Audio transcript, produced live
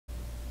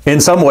In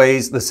some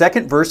ways, the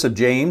second verse of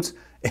James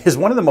is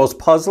one of the most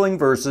puzzling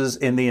verses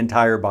in the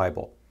entire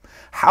Bible.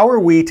 How are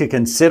we to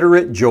consider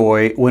it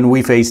joy when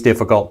we face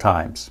difficult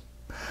times?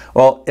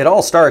 Well, it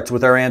all starts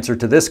with our answer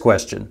to this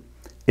question.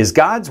 Is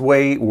God's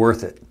way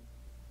worth it?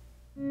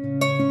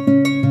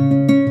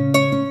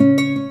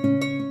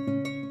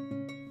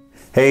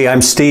 Hey,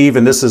 I'm Steve,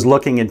 and this is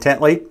Looking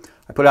Intently.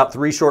 I put out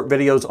 3 short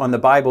videos on the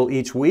Bible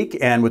each week,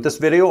 and with this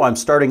video, I'm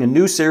starting a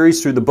new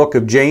series through the book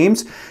of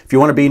James. If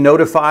you want to be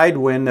notified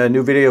when a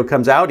new video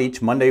comes out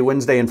each Monday,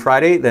 Wednesday, and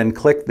Friday, then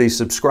click the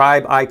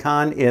subscribe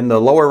icon in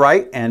the lower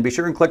right, and be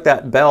sure and click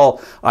that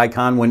bell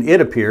icon when it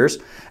appears.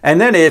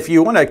 And then if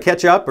you want to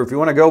catch up, or if you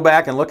want to go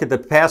back and look at the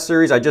past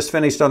series I just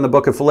finished on the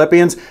book of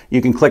Philippians,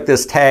 you can click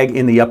this tag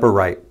in the upper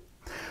right.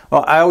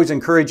 Well, I always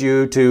encourage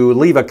you to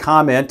leave a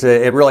comment.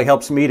 It really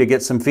helps me to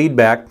get some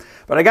feedback.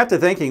 But I got to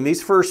thinking,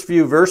 these first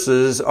few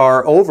verses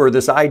are over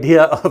this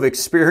idea of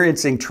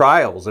experiencing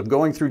trials, of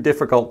going through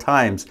difficult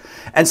times.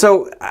 And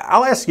so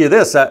I'll ask you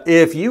this,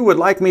 if you would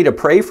like me to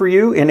pray for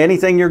you in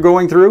anything you're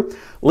going through,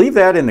 leave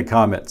that in the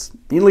comments.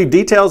 You can leave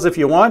details if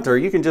you want, or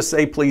you can just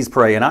say, please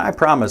pray, and I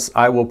promise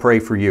I will pray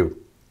for you.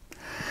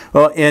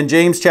 Well, in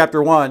James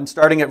chapter 1,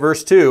 starting at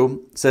verse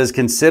 2, it says,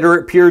 "Consider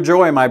it pure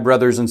joy, my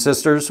brothers and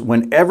sisters,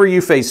 whenever you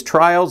face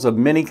trials of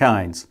many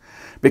kinds,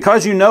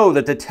 because you know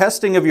that the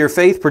testing of your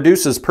faith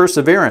produces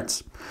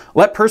perseverance.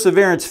 Let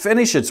perseverance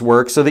finish its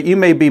work so that you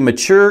may be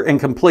mature and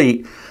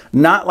complete,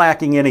 not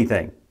lacking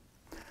anything."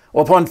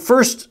 Well, upon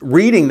first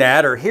reading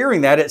that or hearing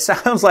that, it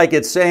sounds like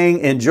it's saying,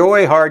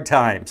 enjoy hard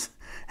times.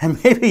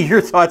 And maybe your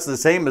thought's the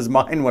same as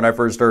mine when I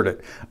first heard it.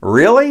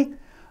 Really?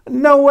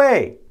 No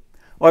way.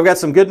 Well, I've got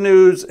some good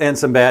news and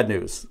some bad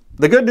news.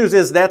 The good news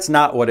is that's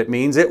not what it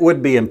means. It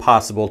would be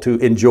impossible to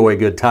enjoy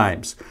good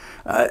times.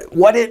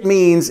 What it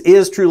means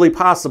is truly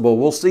possible.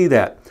 We'll see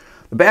that.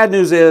 The bad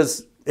news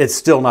is it's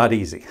still not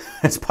easy.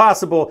 It's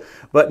possible,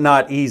 but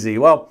not easy.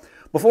 Well,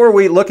 before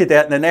we look at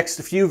that in the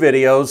next few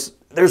videos,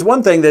 there's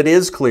one thing that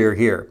is clear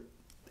here.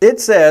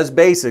 It says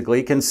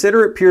basically,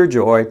 consider it pure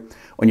joy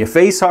when you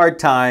face hard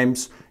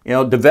times,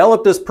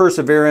 develop this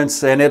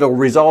perseverance, and it'll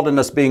result in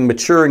us being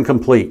mature and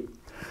complete.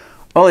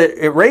 Well,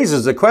 it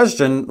raises the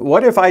question,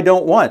 what if I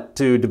don't want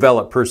to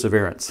develop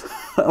perseverance?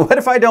 What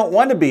if I don't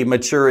want to be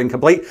mature and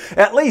complete?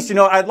 At least,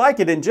 I'd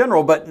like it in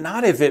general, but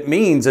not if it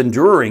means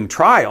enduring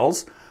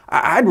trials.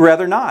 I'd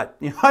rather not.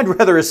 I'd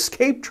rather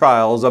escape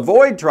trials,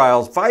 avoid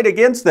trials, fight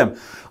against them.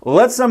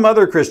 Let some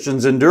other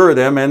Christians endure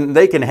them, and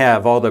they can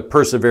have all the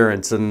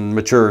perseverance and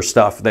mature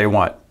stuff they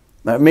want.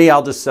 Me,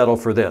 I'll just settle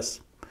for this.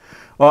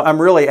 Well,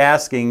 I'm really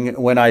asking,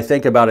 when I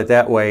think about it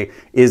that way,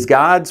 is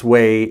God's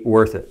way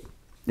worth it?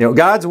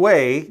 God's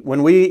way,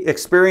 when we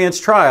experience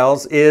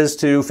trials, is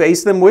to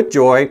face them with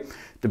joy,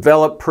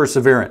 develop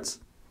perseverance.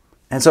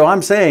 And so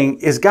I'm saying,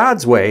 is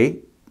God's way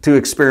to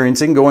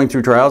experiencing, going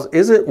through trials,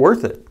 is it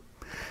worth it?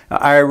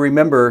 I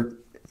remember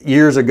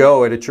years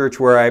ago at a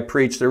church where I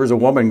preached, there was a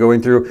woman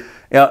going through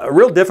a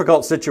real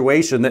difficult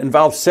situation that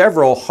involved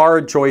several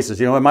hard choices.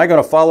 Am I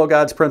going to follow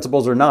God's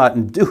principles or not?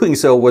 And doing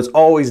so was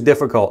always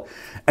difficult.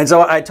 And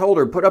so I told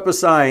her, put up a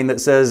sign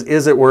that says,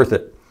 is it worth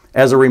it?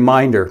 As a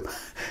reminder.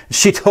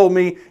 She told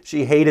me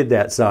she hated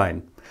that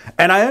sign.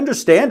 And I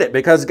understand it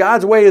because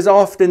God's way is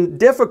often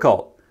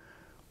difficult.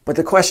 But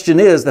the question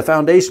is, the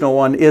foundational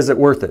one, is it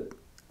worth it?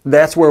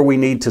 That's where we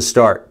need to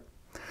start.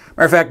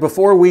 Matter of fact,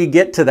 before we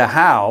get to the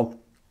how,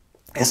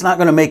 it's not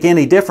going to make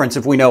any difference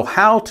if we know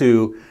how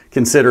to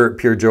consider it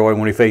pure joy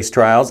when we face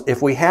trials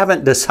if we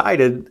haven't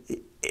decided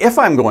if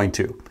I'm going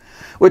to.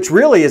 Which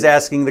really is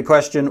asking the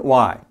question,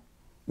 why?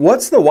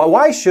 What's the why?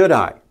 Why should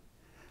I?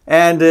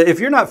 And if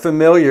you're not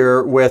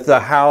familiar with the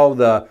how,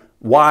 the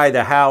why,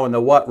 the how, and the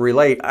what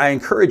relate, I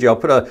encourage you. I'll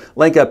put a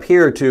link up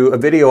here to a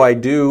video I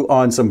do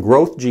on some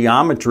growth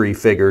geometry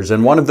figures,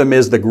 and one of them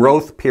is the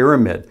growth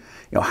pyramid.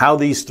 How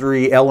these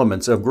 3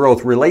 elements of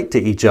growth relate to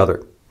each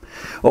other.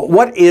 Well,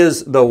 what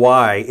is the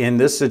why in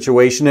this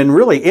situation? And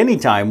really,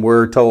 anytime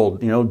we're told,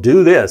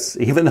 do this,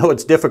 even though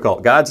it's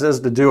difficult, God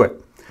says to do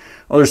it.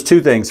 Well, there's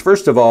 2 things.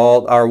 First of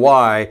all, our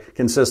why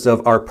consists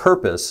of our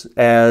purpose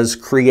as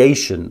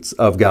creations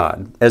of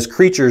God, as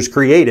creatures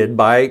created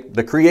by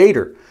the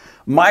Creator.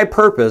 My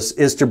purpose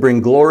is to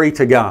bring glory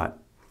to God.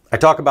 I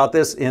talk about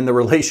this in the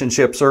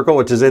relationship circle,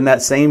 which is in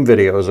that same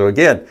video. So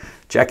again,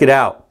 check it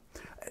out.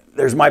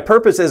 There's my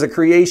purpose as a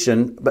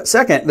creation, but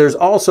second, there's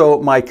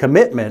also my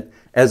commitment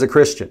as a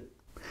Christian.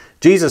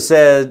 Jesus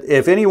said,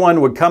 if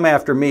anyone would come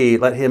after me,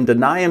 let him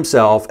deny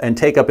himself and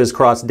take up his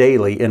cross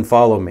daily and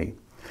follow me.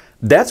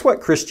 That's what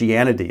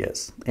Christianity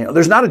is.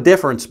 There's not a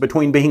difference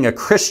between being a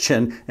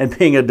Christian and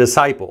being a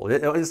disciple.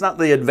 It's not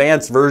the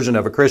advanced version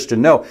of a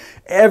Christian. No,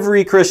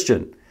 every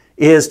Christian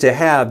is to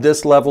have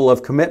this level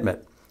of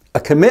commitment, a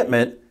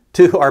commitment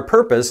to our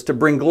purpose to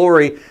bring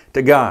glory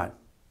to God.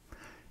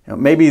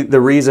 Maybe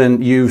the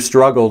reason you've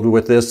struggled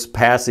with this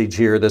passage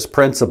here, this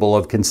principle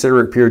of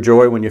consider it pure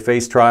joy when you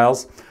face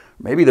trials,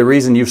 maybe the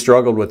reason you've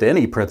struggled with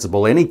any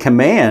principle, any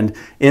command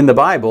in the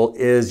Bible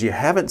is you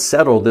haven't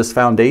settled this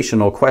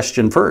foundational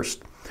question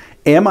first.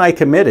 Am I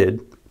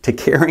committed to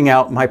carrying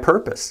out my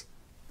purpose?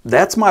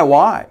 That's my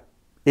why.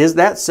 Is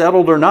that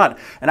settled or not?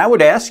 And I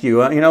would ask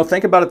you,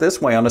 think about it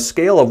this way. On a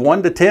scale of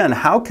 1 to 10,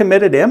 how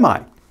committed am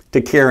I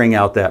to carrying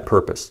out that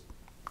purpose?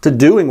 To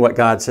doing what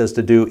God says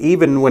to do,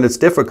 even when it's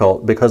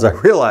difficult, because I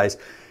realize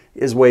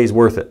His way is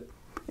worth it.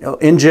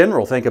 In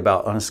general, think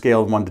about on a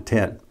scale of 1 to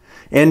 10.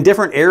 In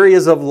different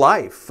areas of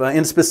life,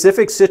 in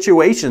specific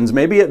situations,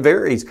 maybe it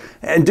varies,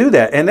 and do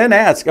that. And then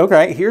ask,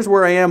 okay, here's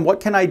where I am. What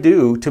can I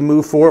do to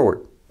move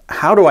forward?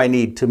 How do I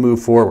need to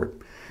move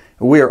forward?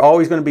 We are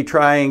always going to be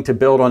trying to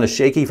build on a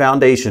shaky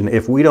foundation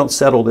if we don't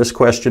settle this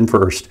question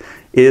first.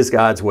 Is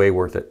God's way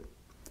worth it?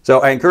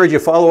 So I encourage you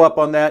to follow up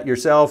on that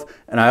yourself,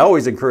 and I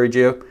always encourage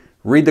you,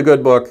 read the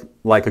good book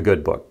like a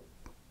good book.